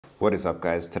What is up,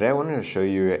 guys? Today I wanted to show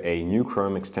you a new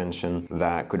Chrome extension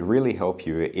that could really help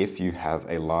you if you have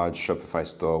a large Shopify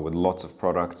store with lots of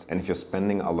products and if you're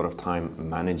spending a lot of time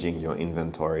managing your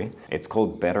inventory. It's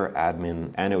called Better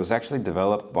Admin, and it was actually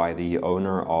developed by the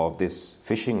owner of this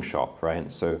fishing shop,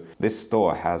 right? So this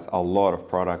store has a lot of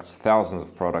products,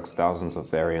 thousands of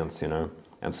variants, and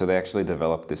so they actually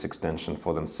developed this extension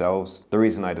for themselves. The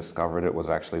reason I discovered it was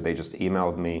actually they just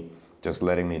emailed me, just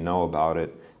letting me know about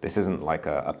it. This isn't like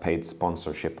a paid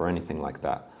sponsorship or anything like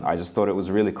that. I just thought it was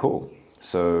really cool.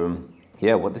 So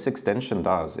yeah, what this extension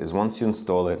does is once you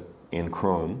install it in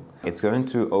Chrome, it's going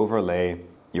to overlay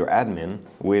your admin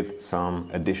with some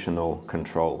additional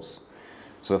controls.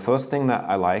 So the first thing that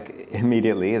I like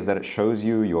immediately is that it shows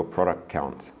you your product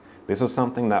count. This was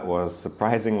something that was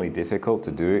surprisingly difficult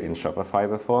to do in Shopify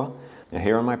before. Now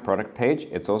here on my product page,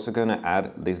 it's also going to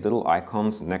add these little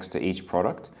icons next to each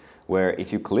product, where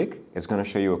if you click, it's going to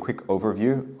show you a quick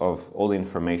overview of all the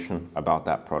information about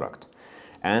that product.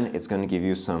 And it's going to give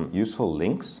you some useful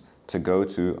links to go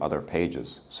to other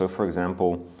pages. So for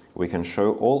example, we can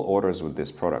show all orders with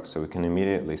this product, so we can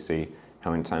immediately see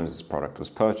how many times this product was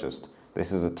purchased.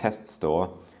 This is a test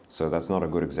store, so that's not a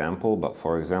good example, but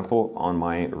for example, on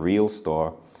my real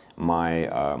store,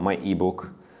 my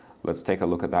ebook, let's take a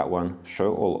look at that one,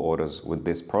 show all orders with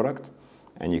this product,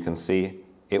 and you can see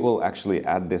it will actually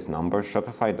add this number.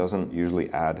 Shopify doesn't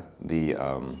usually add the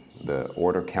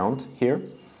order count here.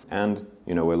 And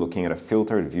we're looking at a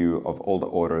filtered view of all the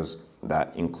orders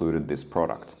that included this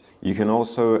product. You can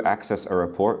also access a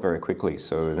report very quickly.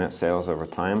 So net sales over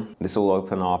time. This will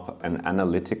open up an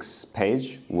analytics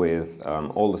page with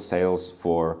all the sales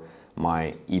for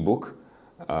my ebook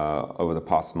over the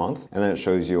past month. And then it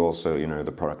shows you also,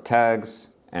 the product tags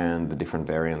and the different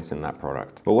variants in that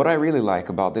product. But what I really like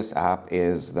about this app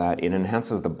is that it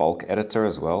enhances the bulk editor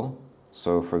as well.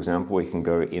 So for example, we can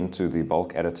go into the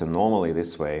bulk editor normally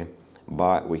this way,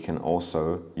 but we can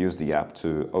also use the app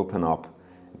to open up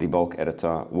the bulk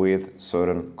editor with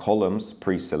certain columns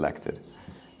pre-selected.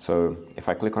 So if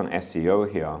I click on SEO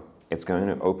here, it's going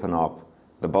to open up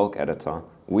the bulk editor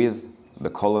with the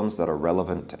columns that are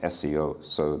relevant to SEO.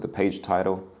 So the page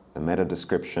title, the meta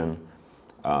description,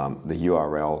 the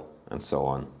URL, and so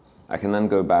on. I can then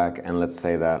go back and let's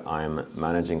say that I'm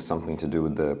managing something to do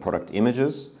with the product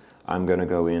images. I'm going to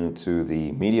go into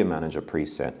the Media Manager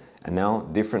preset, and now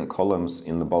different columns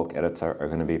in the bulk editor are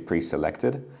going to be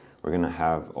pre-selected. We're going to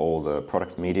have all the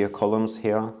product media columns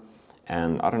here,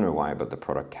 and I don't know why, but the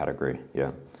product category,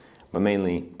 yeah. But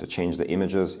mainly to change the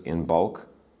images in bulk,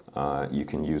 you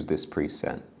can use this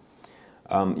preset.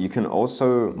 You can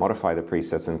also modify the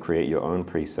presets and create your own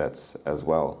presets as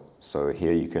well. So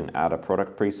here you can add a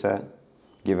product preset,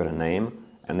 give it a name,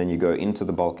 and then you go into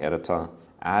the bulk editor,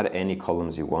 add any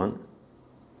columns you want,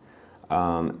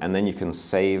 and then you can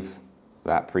save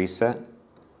that preset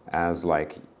as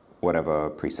like whatever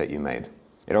preset you made.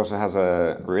 It also has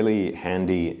a really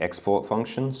handy export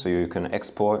function, so you can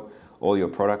export all your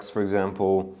products, for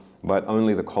example, but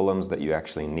only the columns that you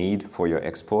actually need for your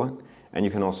export. And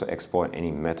you can also export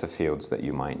any metafields that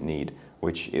you might need,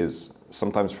 which is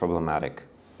sometimes problematic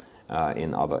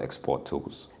in other export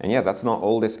tools. And yeah, that's not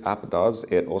all this app does.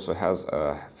 It also has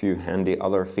a few handy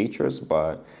other features,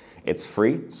 but it's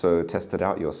free, so test it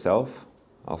out yourself.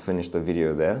 I'll finish the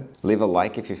video there. Leave a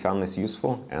like if you found this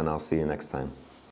useful, and I'll see you next time.